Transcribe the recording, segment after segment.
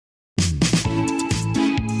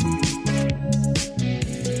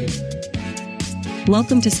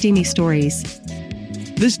Welcome to Steamy Stories.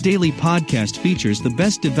 This daily podcast features the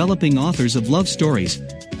best developing authors of love stories,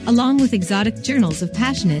 along with exotic journals of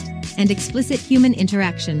passionate and explicit human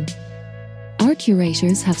interaction. Our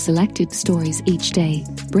curators have selected stories each day,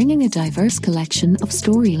 bringing a diverse collection of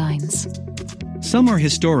storylines. Some are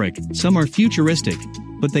historic, some are futuristic,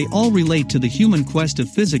 but they all relate to the human quest of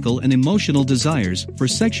physical and emotional desires for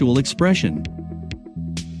sexual expression.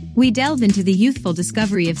 We delve into the youthful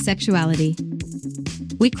discovery of sexuality.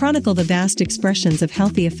 We chronicle the vast expressions of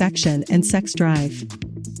healthy affection and sex drive.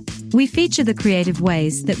 We feature the creative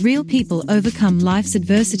ways that real people overcome life's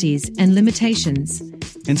adversities and limitations,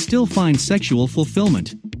 and still find sexual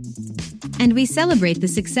fulfillment. And we celebrate the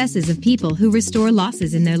successes of people who restore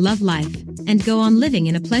losses in their love life and go on living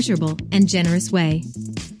in a pleasurable and generous way.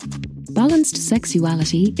 Balanced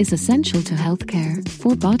sexuality is essential to healthcare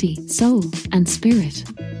for body, soul, and spirit.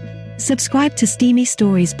 Subscribe to Steamy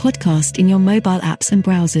Stories podcast in your mobile apps and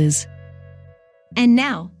browsers. And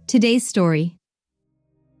now, today's story.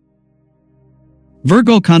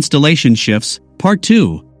 Virgo Constellation Shifts, Part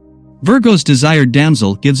 2. Virgo's desired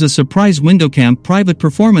damsel gives a surprise windowcam private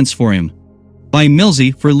performance for him. By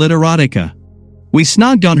Milsey for Literotica. We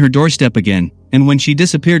snogged on her doorstep again, and when she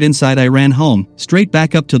disappeared inside I ran home, straight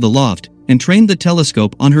back up to the loft, and trained the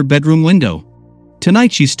telescope on her bedroom window.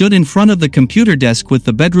 Tonight she stood in front of the computer desk with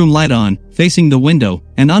the bedroom light on, facing the window,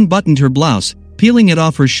 and unbuttoned her blouse, peeling it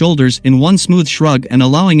off her shoulders in one smooth shrug and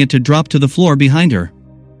allowing it to drop to the floor behind her.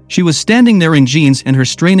 She was standing there in jeans and her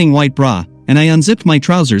straining white bra, and I unzipped my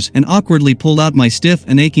trousers and awkwardly pulled out my stiff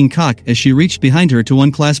and aching cock as she reached behind her to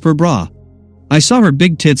unclasp her bra. I saw her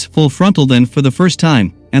big tits full frontal then for the first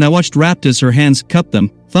time, and I watched rapt as her hands cupped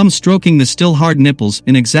them, thumbs stroking the still hard nipples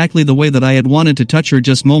in exactly the way that I had wanted to touch her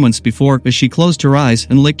just moments before as she closed her eyes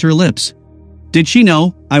and licked her lips. Did she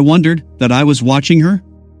know, I wondered, that I was watching her?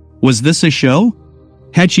 Was this a show?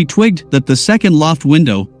 Had she twigged that the second loft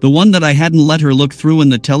window, the one that I hadn't let her look through in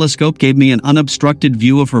the telescope, gave me an unobstructed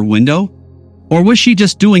view of her window? Or was she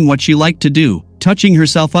just doing what she liked to do, touching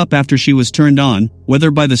herself up after she was turned on, whether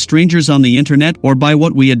by the strangers on the internet or by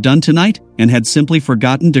what we had done tonight, and had simply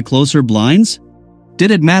forgotten to close her blinds? Did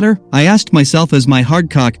it matter? I asked myself as my hard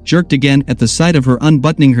cock jerked again at the sight of her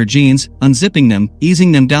unbuttoning her jeans, unzipping them,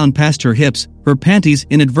 easing them down past her hips, her panties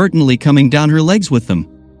inadvertently coming down her legs with them.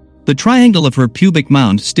 The triangle of her pubic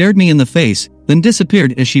mound stared me in the face, then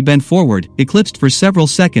disappeared as she bent forward, eclipsed for several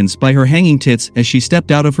seconds by her hanging tits as she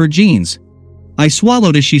stepped out of her jeans. I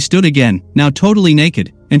swallowed as she stood again, now totally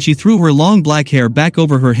naked, and she threw her long black hair back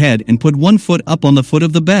over her head and put one foot up on the foot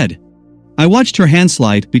of the bed. I watched her hand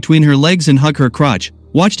slide between her legs and hug her crotch,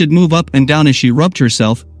 watched it move up and down as she rubbed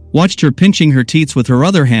herself, watched her pinching her teats with her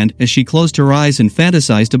other hand as she closed her eyes and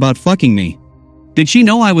fantasized about fucking me. Did she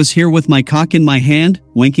know I was here with my cock in my hand,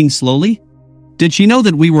 winking slowly? Did she know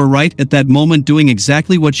that we were right at that moment doing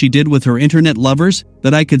exactly what she did with her internet lovers,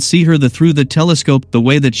 that I could see her through the telescope the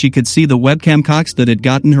way that she could see the webcam cocks that had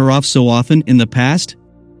gotten her off so often in the past?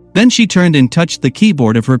 Then she turned and touched the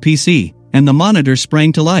keyboard of her PC, and the monitor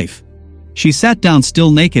sprang to life. She sat down still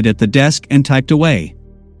naked at the desk and typed away.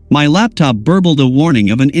 My laptop burbled a warning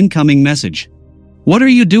of an incoming message. "What are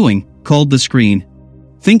you doing?" called the screen.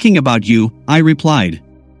 "Thinking about you," I replied.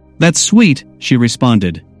 "That's sweet," she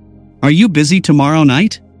responded. "Are you busy tomorrow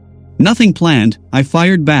night?" "Nothing planned," I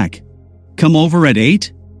fired back. "Come over at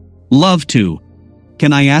 8? "Love to."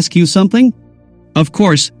 "Can I ask you something?" "Of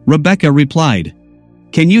course," Rebecca replied.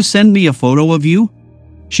 "Can you send me a photo of you?"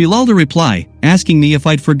 She lulled a reply, asking me if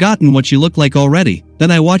I'd forgotten what she looked like already.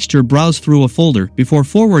 Then I watched her browse through a folder before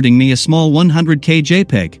forwarding me a small 100K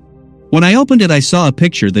JPEG. When I opened it, I saw a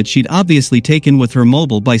picture that she'd obviously taken with her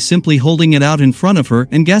mobile by simply holding it out in front of her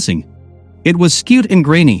and guessing. It was skewed and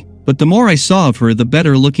grainy, but the more I saw of her, the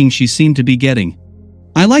better looking she seemed to be getting.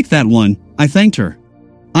 "I like that one," I thanked her.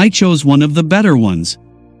 "I chose one of the better ones.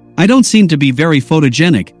 I don't seem to be very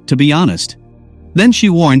photogenic, to be honest." Then she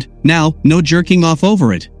warned, "Now, no jerking off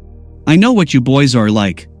over it. I know what you boys are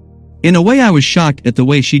like." In a way, I was shocked at the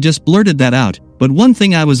way she just blurted that out, but one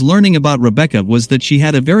thing I was learning about Rebecca was that she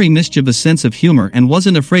had a very mischievous sense of humor and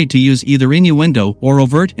wasn't afraid to use either innuendo or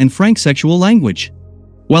overt and frank sexual language.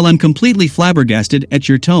 "Well, I'm completely flabbergasted at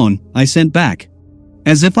your tone," I sent back.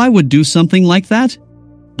 "As if I would do something like that?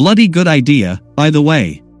 Bloody good idea, by the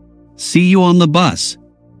way. See you on the bus."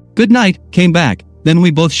 "Good night," came back, then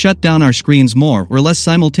we both shut down our screens more or less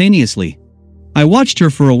simultaneously. I watched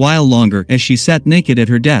her for a while longer as she sat naked at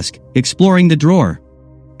her desk, exploring the drawer.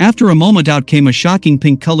 After a moment, out came a shocking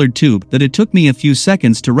pink-colored tube that it took me a few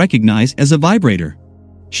seconds to recognize as a vibrator.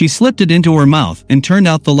 She slipped it into her mouth and turned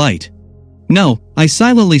out the light. No, I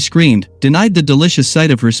silently screamed, denied the delicious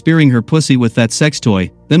sight of her spearing her pussy with that sex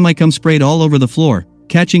toy, then my cum sprayed all over the floor,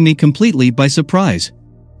 catching me completely by surprise.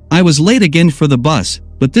 I was late again for the bus,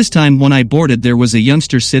 but this time when I boarded there was a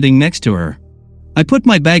youngster sitting next to her. I put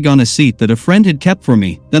my bag on a seat that a friend had kept for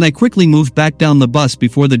me, then I quickly moved back down the bus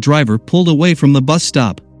before the driver pulled away from the bus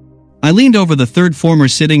stop. I leaned over the third former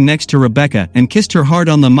sitting next to Rebecca and kissed her hard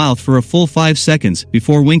on the mouth for a full 5 seconds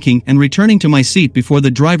before winking and returning to my seat before the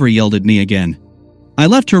driver yelled at me again. I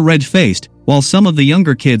left her red-faced, while some of the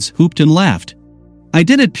younger kids hooped and laughed. I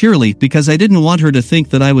did it purely because I didn't want her to think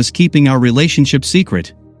that I was keeping our relationship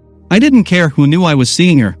secret. I didn't care who knew I was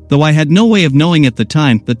seeing her, though I had no way of knowing at the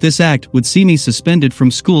time that this act would see me suspended from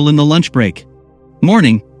school in the lunch break.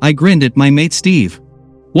 Morning, I grinned at my mate Steve.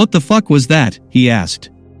 "What the fuck was that?" he asked.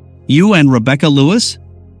 "You and Rebecca Lewis?"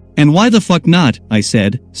 "And why the fuck not?" I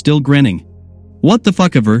said, still grinning. "What the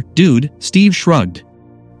fuck of her, dude?" Steve shrugged.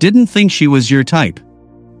 "Didn't think she was your type."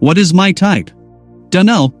 "What is my type?"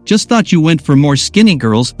 "Dunno, just thought you went for more skinny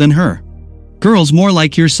girls than her. Girls more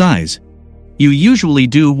like your size. You usually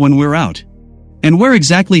do when we're out." "And where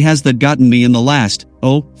exactly has that gotten me in the last,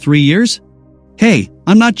 3 years?" "Hey,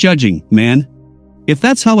 I'm not judging, man. If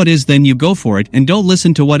that's how it is then you go for it and don't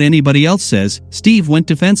listen to what anybody else says." Steve went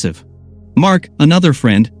defensive. Mark, another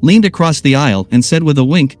friend, leaned across the aisle and said with a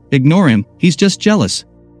wink, "Ignore him, he's just jealous."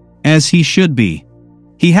 As he should be.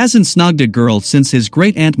 He hasn't snogged a girl since his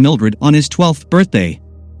great-aunt Mildred on his 12th birthday.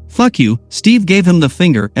 "Fuck you," Steve gave him the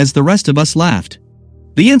finger as the rest of us laughed.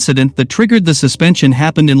 The incident that triggered the suspension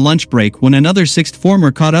happened in lunch break when another 6th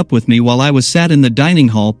former caught up with me while I was sat in the dining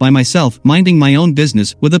hall by myself minding my own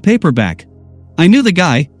business with a paperback. I knew the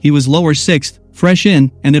guy, he was lower 6th, fresh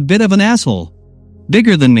in, and a bit of an asshole.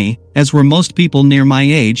 Bigger than me, as were most people near my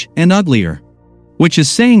age, and uglier. Which is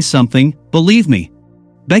saying something, believe me.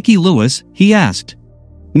 "Becky Lewis?" he asked.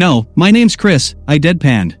 "No, my name's Chris," I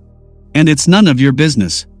deadpanned. "And it's none of your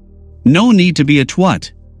business. No need to be a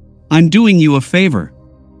twat. I'm doing you a favor."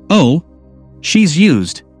 "Oh? She's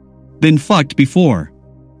used. Been fucked before."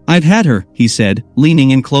 "I've had her," he said,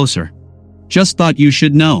 leaning in closer. "Just thought you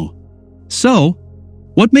should know." "So?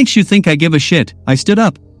 What makes you think I give a shit?" I stood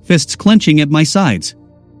up, fists clenching at my sides.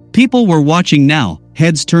 People were watching now,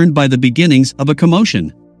 heads turned by the beginnings of a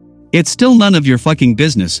commotion. "It's still none of your fucking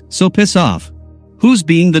business, so piss off. Who's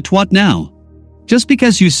being the twat now? Just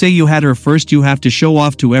because you say you had her first you have to show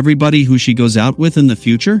off to everybody who she goes out with in the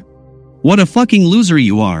future? What a fucking loser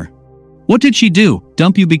you are. What did she do,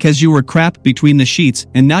 dump you because you were crap between the sheets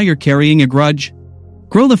and now you're carrying a grudge?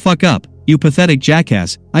 Grow the fuck up, you pathetic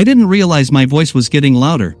jackass." I didn't realize my voice was getting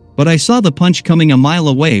louder, but I saw the punch coming a mile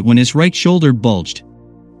away when his right shoulder bulged.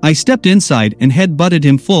 I stepped inside and head-butted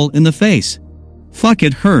him full in the face. Fuck,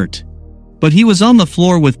 it hurt. But he was on the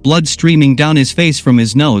floor with blood streaming down his face from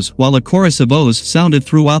his nose while a chorus of ohs sounded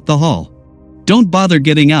throughout the hall. "Don't bother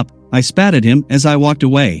getting up," I spat at him as I walked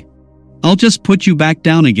away. "I'll just put you back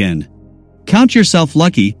down again. Count yourself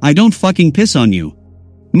lucky I don't fucking piss on you."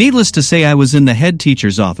 Needless to say, I was in the head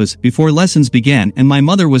teacher's office before lessons began and my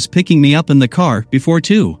mother was picking me up in the car before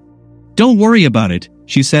too. "Don't worry about it,"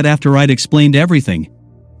 she said after I'd explained everything.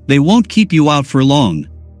 "They won't keep you out for long.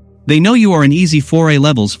 They know you are an easy 4A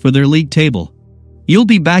levels for their league table. You'll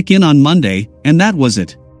be back in on Monday," and that was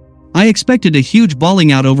it. I expected a huge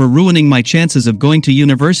bawling out over ruining my chances of going to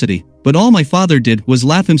university, but all my father did was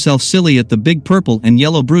laugh himself silly at the big purple and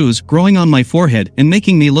yellow bruise growing on my forehead and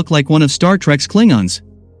making me look like one of Star Trek's Klingons.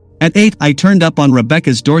 At 8, I turned up on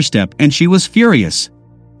Rebecca's doorstep and she was furious.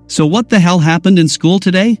 "So what the hell happened in school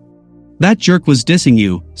today? That jerk was dissing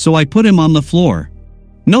you, so I put him on the floor."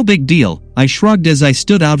 "No big deal," I shrugged as I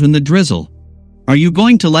stood out in the drizzle. "Are you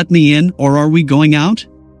going to let me in or are we going out?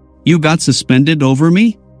 You got suspended over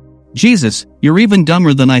me? Jesus, you're even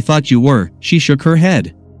dumber than I thought you were." She shook her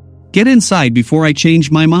head. "Get inside before I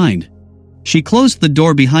change my mind." She closed the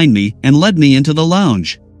door behind me and led me into the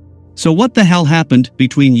lounge. "So what the hell happened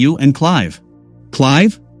between you and Clive?"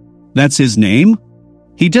 "Clive? That's his name?"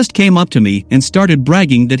 "He just came up to me and started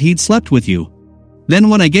bragging that he'd slept with you. Then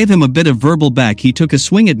when I gave him a bit of verbal back he took a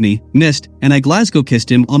swing at me, missed, and I Glasgow kissed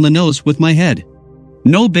him on the nose with my head.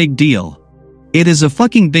 No big deal. It is a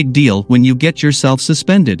fucking big deal when you get yourself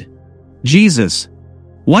suspended. Jesus.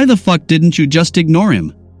 Why the fuck didn't you just ignore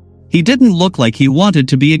him? He didn't look like he wanted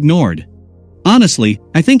to be ignored. Honestly,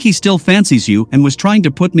 I think he still fancies you and was trying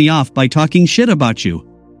to put me off by talking shit about you.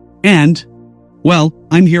 And, well,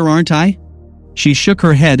 I'm here, aren't I?" She shook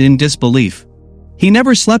her head in disbelief. "He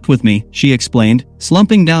never slept with me," she explained,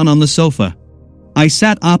 slumping down on the sofa. I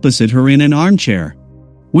sat opposite her in an armchair.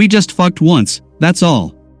 "We just fucked once, that's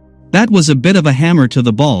all. That was a bit of a hammer to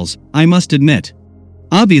the balls, I must admit.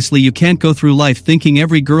 Obviously you can't go through life thinking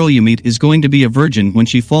every girl you meet is going to be a virgin when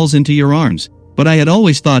she falls into your arms, but I had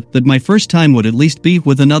always thought that my first time would at least be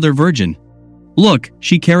with another virgin. Look,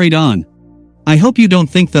 she carried on. I hope you don't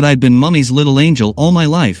think that I'd been Mummy's little angel all my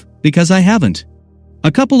life, because I haven't.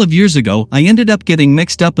 A couple of years ago I ended up getting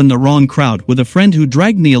mixed up in the wrong crowd with a friend who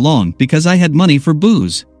dragged me along because I had money for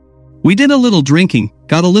booze. We did a little drinking,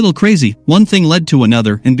 got a little crazy, one thing led to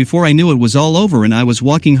another, and before I knew it was all over and I was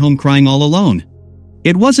walking home crying all alone.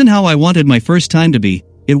 It wasn't how I wanted my first time to be,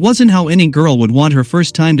 it wasn't how any girl would want her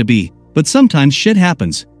first time to be, but sometimes shit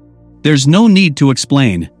happens. There's no need to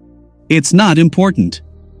explain. It's not important.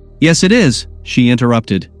 Yes it is, she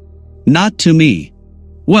interrupted. Not to me.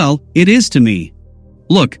 Well, it is to me.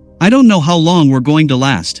 Look, I don't know how long we're going to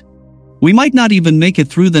last. We might not even make it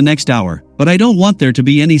through the next hour, but I don't want there to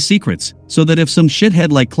be any secrets, so that if some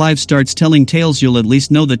shithead like Clive starts telling tales you'll at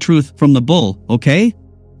least know the truth from the bull, okay?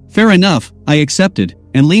 Fair enough, I accepted,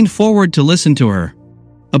 and leaned forward to listen to her.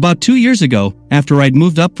 About 2 years ago, after I'd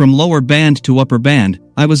moved up from lower band to upper band,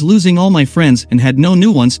 I was losing all my friends and had no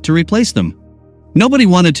new ones to replace them. Nobody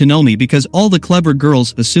wanted to know me because all the clever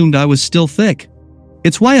girls assumed I was still thick.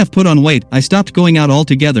 It's why I've put on weight. I stopped going out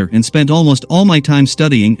altogether and spent almost all my time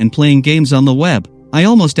studying and playing games on the web. I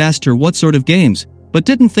almost asked her what sort of games, but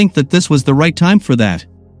didn't think that this was the right time for that.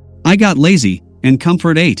 I got lazy, and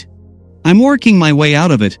comfort ate. I'm working my way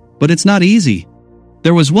out of it, but it's not easy.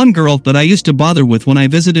 There was one girl that I used to bother with when I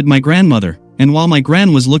visited my grandmother, and while my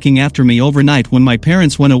gran was looking after me overnight when my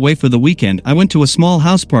parents went away for the weekend, I went to a small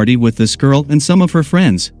house party with this girl and some of her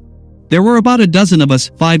friends. There were about a dozen of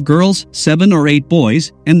us, 5 girls, 7 or 8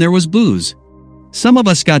 boys, and there was booze. Some of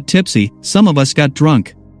us got tipsy, some of us got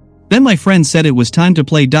drunk. Then my friend said it was time to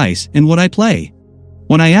play dice, and would I play?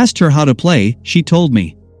 When I asked her how to play, she told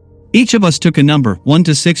me. Each of us took a number, 1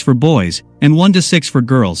 to 6 for boys, and 1 to 6 for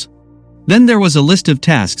girls. Then there was a list of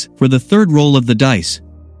tasks for the third roll of the dice.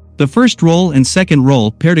 The first roll and second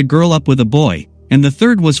roll paired a girl up with a boy, and the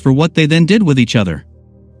third was for what they then did with each other.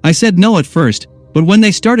 I said no at first, but when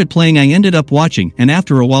they started playing I ended up watching, and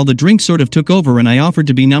after a while the drink sort of took over and I offered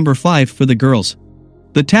to be number 5 for the girls.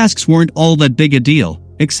 The tasks weren't all that big a deal,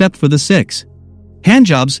 except for the 6.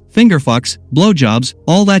 Handjobs, fingerfucks, blowjobs,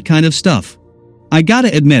 all that kind of stuff. I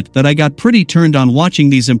gotta admit that I got pretty turned on watching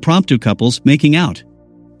these impromptu couples making out.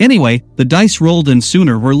 Anyway, the dice rolled and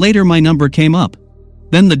sooner or later my number came up.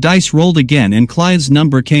 Then the dice rolled again and Clive's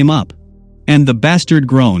number came up. And the bastard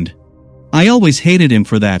groaned. I always hated him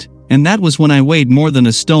for that, and that was when I weighed more than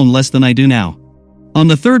a stone less than I do now. On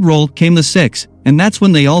the third roll came the 6, and that's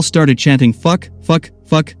when they all started chanting fuck, fuck,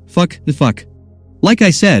 fuck, fuck, fuck. Like I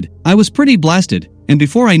said, I was pretty blasted, and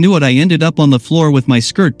before I knew it I ended up on the floor with my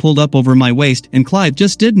skirt pulled up over my waist and Clive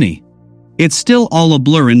just did me. It's still all a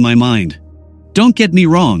blur in my mind. Don't get me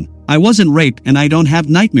wrong, I wasn't raped and I don't have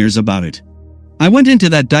nightmares about it. I went into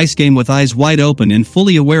that dice game with eyes wide open and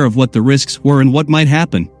fully aware of what the risks were and what might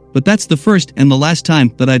happen, but that's the first and the last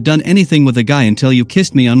time that I'd done anything with a guy until you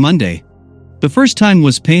kissed me on Monday. The first time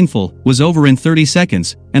was painful, was over in 30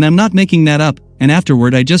 seconds, and I'm not making that up, and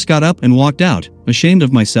afterward I just got up and walked out, ashamed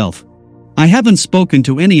of myself. I haven't spoken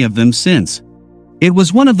to any of them since. It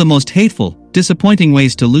was one of the most hateful, disappointing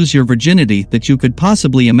ways to lose your virginity that you could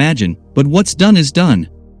possibly imagine, but what's done is done.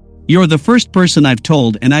 You're the first person I've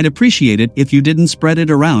told and I'd appreciate it if you didn't spread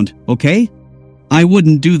it around, okay? I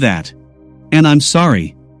wouldn't do that. And I'm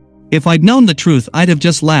sorry. If I'd known the truth I'd have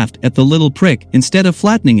just laughed at the little prick instead of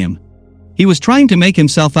flattening him. He was trying to make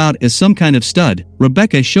himself out as some kind of stud.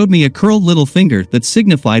 Rebecca showed me a curled little finger that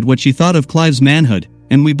signified what she thought of Clive's manhood,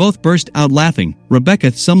 and we both burst out laughing,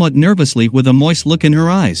 Rebecca somewhat nervously with a moist look in her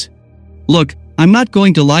eyes. Look, I'm not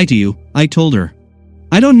going to lie to you, I told her.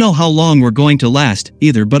 I don't know how long we're going to last,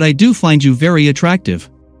 either, but I do find you very attractive.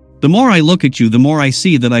 The more I look at you the more I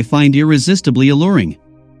see that I find irresistibly alluring.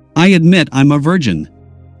 I admit I'm a virgin.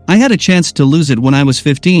 I had a chance to lose it when I was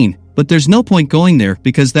 15, but there's no point going there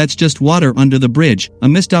because that's just water under the bridge, a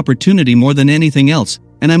missed opportunity more than anything else,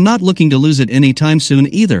 and I'm not looking to lose it anytime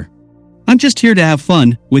soon either. I'm just here to have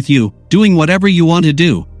fun, with you, doing whatever you want to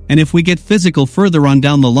do, and if we get physical further on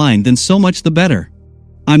down the line then so much the better.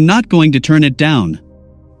 I'm not going to turn it down.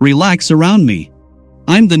 Relax around me.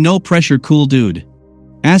 I'm the no-pressure cool dude.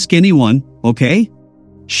 Ask anyone, okay?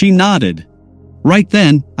 She nodded. Right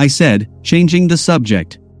then, I said, changing the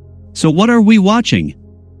subject. So what are we watching?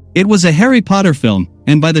 It was a Harry Potter film,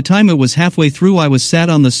 and by the time it was halfway through I was sat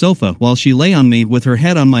on the sofa while she lay on me with her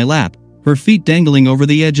head on my lap, her feet dangling over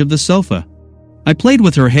the edge of the sofa. I played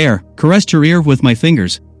with her hair, caressed her ear with my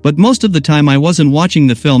fingers, but most of the time I wasn't watching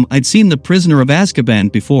the film. I'd seen The Prisoner of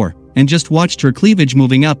Azkaban before, and just watched her cleavage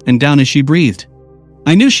moving up and down as she breathed.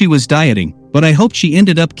 I knew she was dieting, but I hoped she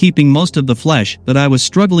ended up keeping most of the flesh that I was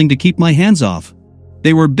struggling to keep my hands off.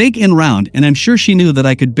 They were big and round, and I'm sure she knew that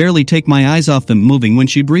I could barely take my eyes off them moving when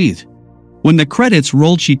she breathed. When the credits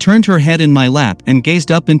rolled, she turned her head in my lap and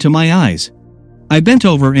gazed up into my eyes. I bent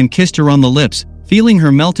over and kissed her on the lips, feeling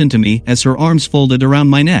her melt into me as her arms folded around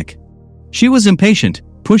my neck. She was impatient,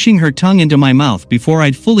 pushing her tongue into my mouth before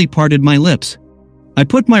I'd fully parted my lips. I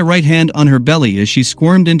put my right hand on her belly as she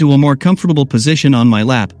squirmed into a more comfortable position on my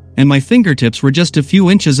lap, and my fingertips were just a few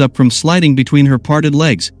inches up from sliding between her parted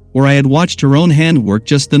legs, where I had watched her own hand work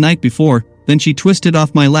just the night before. Then she twisted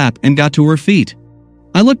off my lap and got to her feet.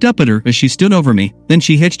 I looked up at her as she stood over me, then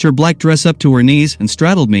she hitched her black dress up to her knees and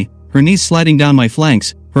straddled me, her knees sliding down my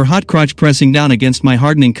flanks, her hot crotch pressing down against my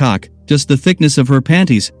hardening cock, just the thickness of her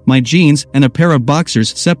panties, my jeans, and a pair of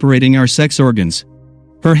boxers separating our sex organs.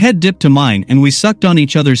 Her head dipped to mine and we sucked on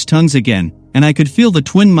each other's tongues again, and I could feel the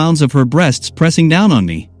twin mounds of her breasts pressing down on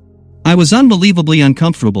me. I was unbelievably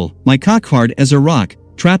uncomfortable, my cock hard as a rock,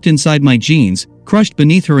 trapped inside my jeans, crushed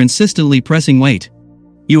beneath her insistently pressing weight.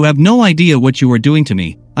 "You have no idea what you are doing to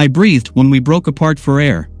me," I breathed when we broke apart for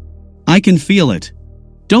air. "I can feel it."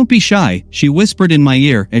 "Don't be shy," she whispered in my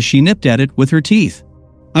ear as she nipped at it with her teeth.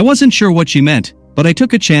 I wasn't sure what she meant, but I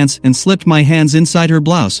took a chance and slipped my hands inside her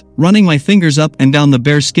blouse, running my fingers up and down the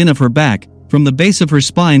bare skin of her back, from the base of her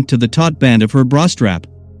spine to the taut band of her bra strap.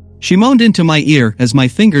 She moaned into my ear as my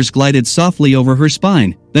fingers glided softly over her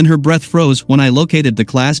spine, then her breath froze when I located the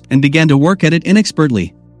clasp and began to work at it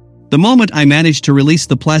inexpertly. The moment I managed to release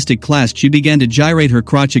the plastic clasp, she began to gyrate her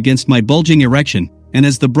crotch against my bulging erection, and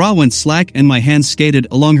as the bra went slack and my hands skated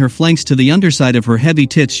along her flanks to the underside of her heavy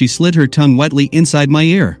tits, she slid her tongue wetly inside my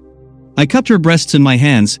ear. I cupped her breasts in my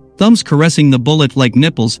hands, thumbs caressing the bullet-like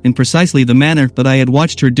nipples in precisely the manner that I had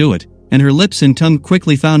watched her do it, and her lips and tongue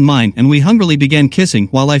quickly found mine and we hungrily began kissing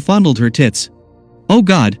while I fondled her tits. "Oh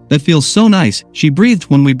God, that feels so nice," she breathed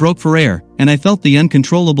when we broke for air, and I felt the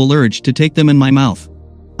uncontrollable urge to take them in my mouth.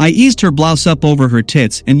 I eased her blouse up over her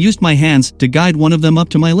tits and used my hands to guide one of them up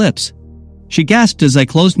to my lips. She gasped as I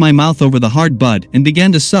closed my mouth over the hard bud and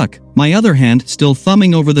began to suck, my other hand still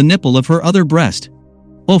thumbing over the nipple of her other breast.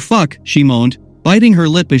 "Oh fuck," she moaned, biting her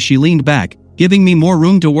lip as she leaned back, giving me more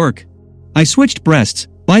room to work. I switched breasts,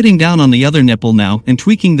 biting down on the other nipple now and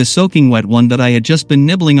tweaking the soaking wet one that I had just been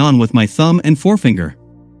nibbling on with my thumb and forefinger.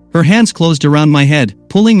 Her hands closed around my head,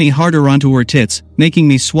 pulling me harder onto her tits, making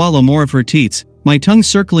me swallow more of her teats, my tongue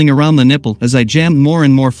circling around the nipple as I jammed more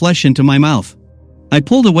and more flesh into my mouth. I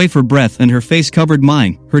pulled away for breath and her face covered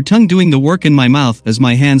mine, her tongue doing the work in my mouth as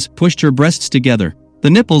my hands pushed her breasts together, the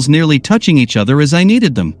nipples nearly touching each other as I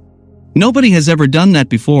needed them. "Nobody has ever done that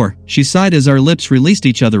before," she sighed as our lips released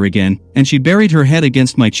each other again, and she buried her head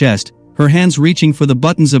against my chest, her hands reaching for the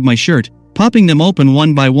buttons of my shirt, popping them open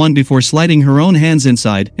one by one before sliding her own hands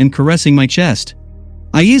inside and caressing my chest.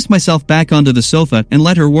 I eased myself back onto the sofa and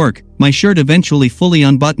let her work, my shirt eventually fully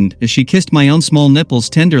unbuttoned as she kissed my own small nipples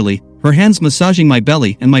tenderly, her hands massaging my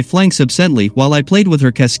belly and my flanks absently while I played with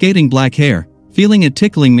her cascading black hair, feeling it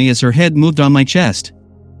tickling me as her head moved on my chest.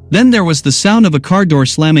 Then there was the sound of a car door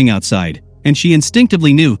slamming outside, and she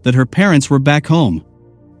instinctively knew that her parents were back home.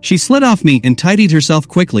 She slid off me and tidied herself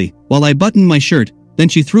quickly, while I buttoned my shirt, then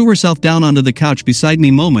she threw herself down onto the couch beside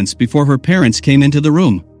me moments before her parents came into the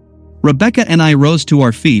room. Rebecca and I rose to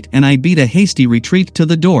our feet and I beat a hasty retreat to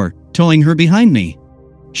the door, towing her behind me.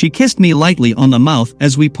 She kissed me lightly on the mouth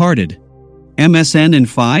as we parted. "MSN in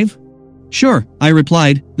 5? "Sure," I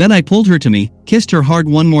replied, then I pulled her to me, kissed her hard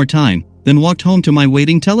one more time, then walked home to my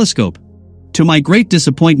waiting telescope. To my great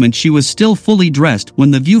disappointment, she was still fully dressed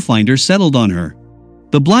when the viewfinder settled on her.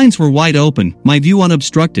 The blinds were wide open, my view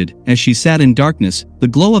unobstructed, as she sat in darkness, the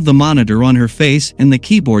glow of the monitor on her face and the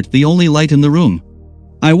keyboard the only light in the room.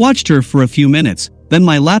 I watched her for a few minutes, then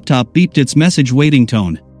my laptop beeped its message waiting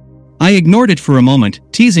tone. I ignored it for a moment,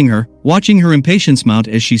 teasing her, watching her impatience mount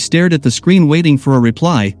as she stared at the screen waiting for a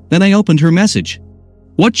reply, then I opened her message.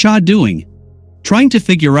 "What cha doing? Trying to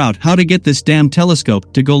figure out how to get this damn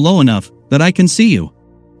telescope to go low enough that I can see you."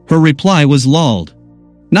 Her reply was lulled.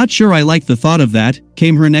 "Not sure I like the thought of that,"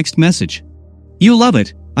 came her next message. "You love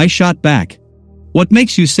it," I shot back. "What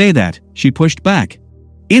makes you say that?" she pushed back.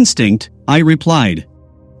 "Instinct," I replied.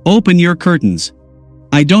 "Open your curtains."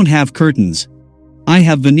 "I don't have curtains. I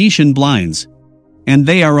have Venetian blinds. And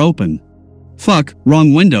they are open." "Fuck,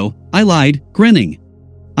 wrong window," I lied, grinning.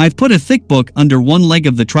 "I've put a thick book under one leg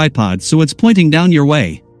of the tripod so it's pointing down your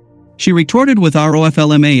way." She retorted with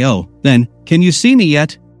ROFLMAO, then, "Can you see me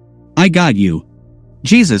yet?" "I got you."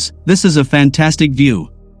 "Jesus, this is a fantastic view."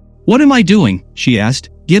 "What am I doing?" she asked,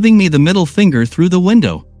 giving me the middle finger through the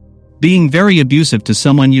window. "Being very abusive to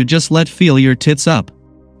someone you just let feel your tits up."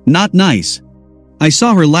 Not nice. I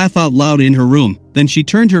saw her laugh out loud in her room, then she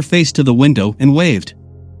turned her face to the window and waved.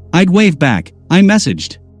 I'd wave back, I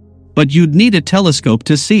messaged. But you'd need a telescope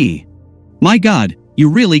to see. My God, you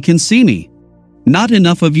really can see me. Not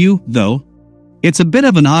enough of you, though. It's a bit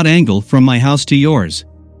of an odd angle from my house to yours.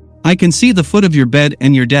 I can see the foot of your bed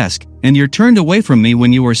and your desk, and you're turned away from me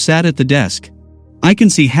when you are sat at the desk. I can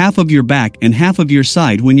see half of your back and half of your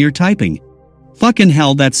side when you're typing. Fucking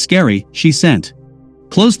hell, that's scary, she sent.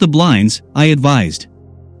 Close the blinds, I advised.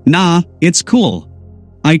 Nah, it's cool.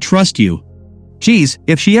 I trust you. Geez,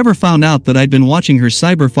 if she ever found out that I'd been watching her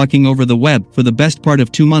cyberfucking over the web for the best part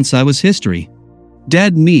of 2 months, I was history.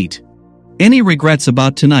 Dead meat. Any regrets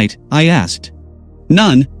about tonight? I asked.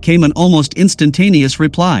 None, came an almost instantaneous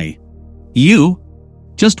reply. You?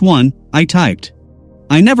 Just one, I typed.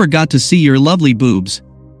 I never got to see your lovely boobs.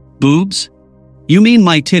 Boobs? You mean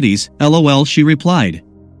my titties, lol, she replied.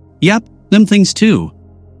 Yep, them things too.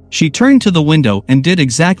 She turned to the window and did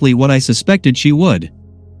exactly what I suspected she would.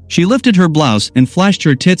 She lifted her blouse and flashed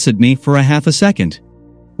her tits at me for a half a second.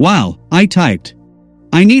 Wow, I typed.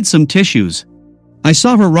 I need some tissues. I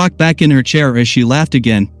saw her rock back in her chair as she laughed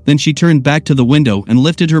again, then she turned back to the window and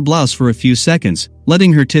lifted her blouse for a few seconds,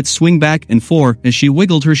 letting her tits swing back and forth as she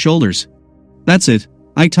wiggled her shoulders. That's it,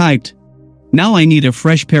 I typed. Now I need a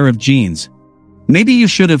fresh pair of jeans. Maybe you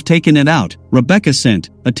should have taken it out, Rebecca sent,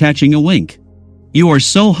 attaching a wink. You are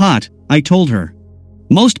so hot, I told her.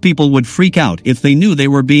 Most people would freak out if they knew they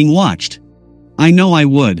were being watched. I know I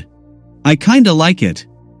would. I kinda like it.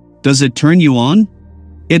 Does it turn you on?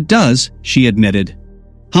 It does, she admitted.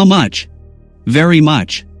 How much? Very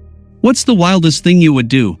much. What's the wildest thing you would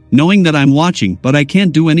do, knowing that I'm watching but I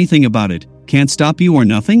can't do anything about it, can't stop you or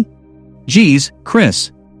nothing? Geez,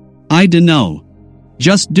 Chris. I dunno.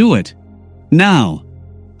 Just do it. Now.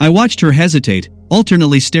 I watched her hesitate,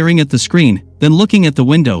 alternately staring at the screen, then looking at the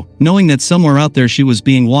window, knowing that somewhere out there she was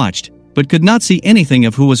being watched, but could not see anything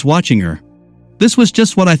of who was watching her. This was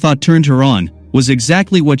just what I thought turned her on, was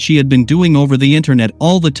exactly what she had been doing over the internet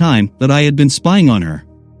all the time that I had been spying on her.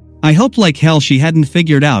 I hoped like hell she hadn't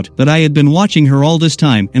figured out that I had been watching her all this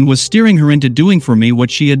time and was steering her into doing for me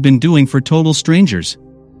what she had been doing for total strangers.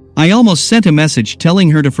 I almost sent a message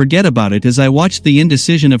telling her to forget about it as I watched the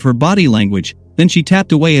indecision of her body language, then she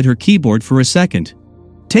tapped away at her keyboard for a second.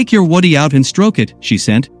 Take your woody out and stroke it, she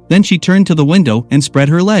sent, then she turned to the window and spread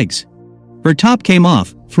her legs. Her top came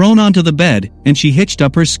off, thrown onto the bed, and she hitched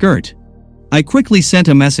up her skirt. I quickly sent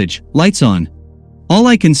a message, lights on. All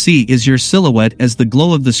I can see is your silhouette as the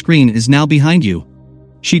glow of the screen is now behind you.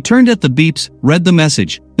 She turned at the beeps, read the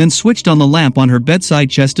message, then switched on the lamp on her bedside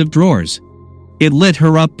chest of drawers. It lit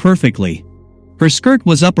her up perfectly. Her skirt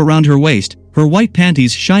was up around her waist, her white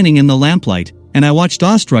panties shining in the lamplight, and I watched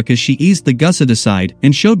awestruck as she eased the gusset aside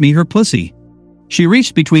and showed me her pussy. She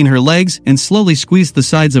reached between her legs and slowly squeezed the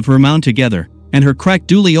sides of her mound together, and her crack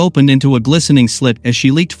duly opened into a glistening slit as she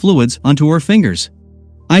leaked fluids onto her fingers.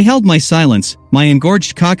 I held my silence, my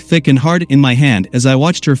engorged cock thick and hard in my hand as I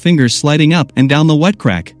watched her fingers sliding up and down the wet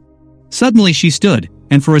crack. Suddenly she stood,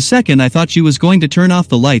 and for a second I thought she was going to turn off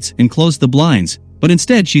the lights and close the blinds, but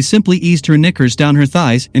instead she simply eased her knickers down her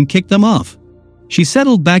thighs and kicked them off. She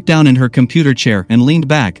settled back down in her computer chair and leaned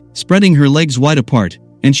back, spreading her legs wide apart,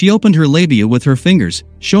 and she opened her labia with her fingers,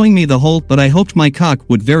 showing me the hole that I hoped my cock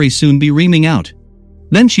would very soon be reaming out.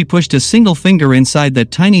 Then she pushed a single finger inside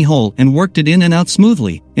that tiny hole and worked it in and out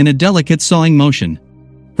smoothly, in a delicate sawing motion.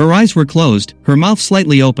 Her eyes were closed, her mouth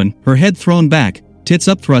slightly open, her head thrown back, tits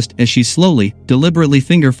upthrust as she slowly, deliberately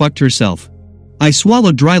finger-fucked herself. I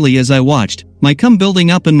swallowed dryly as I watched, my cum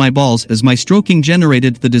building up in my balls as my stroking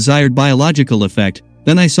generated the desired biological effect.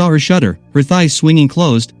 Then I saw her shudder, her thighs swinging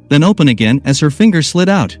closed, then open again as her fingers slid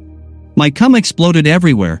out. My cum exploded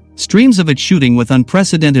everywhere, streams of it shooting with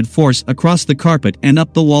unprecedented force across the carpet and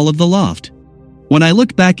up the wall of the loft. When I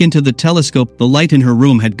looked back into the telescope, the light in her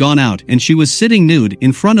room had gone out and she was sitting nude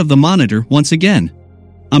in front of the monitor once again.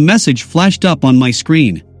 A message flashed up on my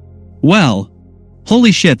screen. Well,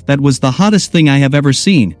 holy shit, that was the hottest thing I have ever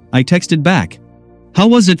seen, I texted back. How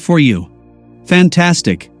was it for you?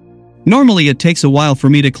 Fantastic. Normally it takes a while for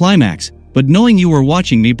me to climax, but knowing you were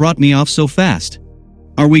watching me brought me off so fast.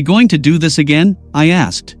 Are we going to do this again? I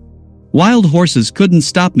asked. Wild horses couldn't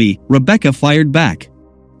stop me, Rebecca fired back.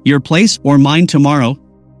 Your place or mine tomorrow?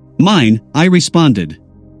 Mine, I responded.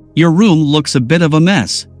 Your room looks a bit of a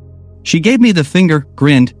mess. She gave me the finger,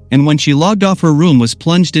 grinned, and when she logged off her room was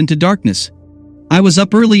plunged into darkness. I was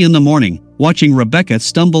up early in the morning, watching Rebecca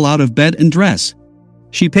stumble out of bed and dress.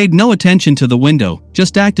 She paid no attention to the window,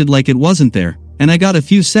 just acted like it wasn't there, and I got a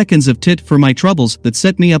few seconds of tit for my troubles that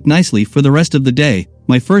set me up nicely for the rest of the day,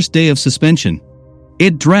 my first day of suspension.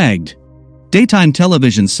 It dragged. Daytime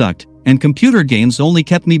television sucked, and computer games only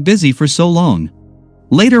kept me busy for so long.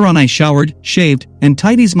 Later on I showered, shaved, and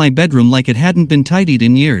tidied my bedroom like it hadn't been tidied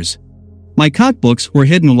in years. My cookbooks were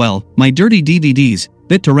hidden well, my dirty DVDs,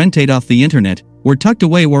 BitTorrented off the internet, were tucked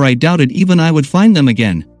away where I doubted even I would find them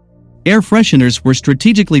again. Air fresheners were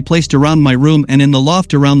strategically placed around my room and in the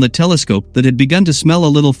loft around the telescope that had begun to smell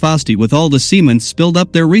a little fausty with all the semen spilled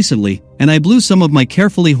up there recently, and I blew some of my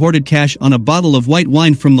carefully hoarded cash on a bottle of white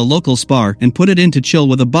wine from the local spar and put it in to chill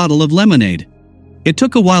with a bottle of lemonade. It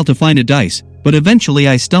took a while to find a dice, but eventually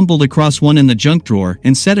I stumbled across one in the junk drawer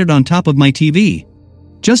and set it on top of my TV.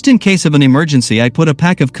 Just in case of an emergency, I put a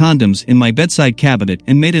pack of condoms in my bedside cabinet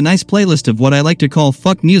and made a nice playlist of what I like to call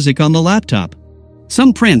fuck music on the laptop.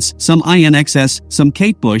 Some Prince, some INXS, some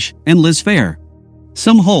Kate Bush, and Liz Phair.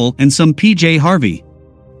 Some Hole and some PJ Harvey.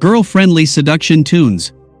 Girl-friendly seduction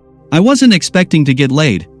tunes. I wasn't expecting to get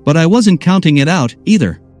laid, but I wasn't counting it out,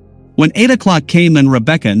 either. When 8 o'clock came and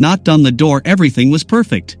Rebecca knocked on the door, everything was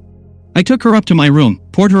perfect. I took her up to my room,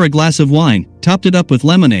 poured her a glass of wine, topped it up with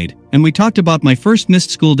lemonade, and we talked about my first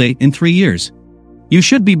missed school day in 3 years. You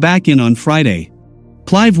should be back in on Friday.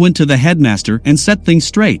 Clive went to the headmaster and set things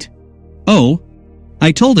straight. Oh?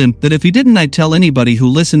 I told him that if he didn't, I'd tell anybody who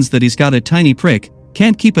listens that he's got a tiny prick,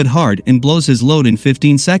 can't keep it hard, and blows his load in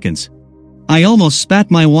 15 seconds. I almost spat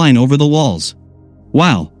my wine over the walls.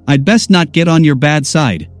 Wow, I'd best not get on your bad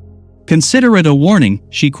side. Consider it a warning,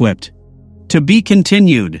 she quipped. To be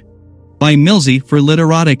continued. By Millsy for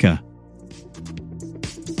Literotica.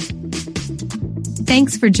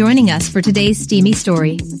 Thanks for joining us for today's steamy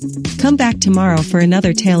story. Come back tomorrow for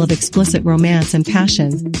another tale of explicit romance and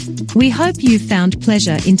passion. We hope you found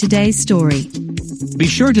pleasure in today's story. Be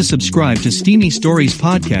sure to subscribe to Steamy Stories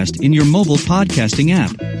podcast in your mobile podcasting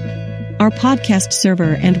app. Our podcast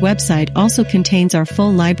server and website also contains our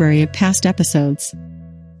full library of past episodes.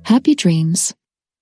 Happy dreams.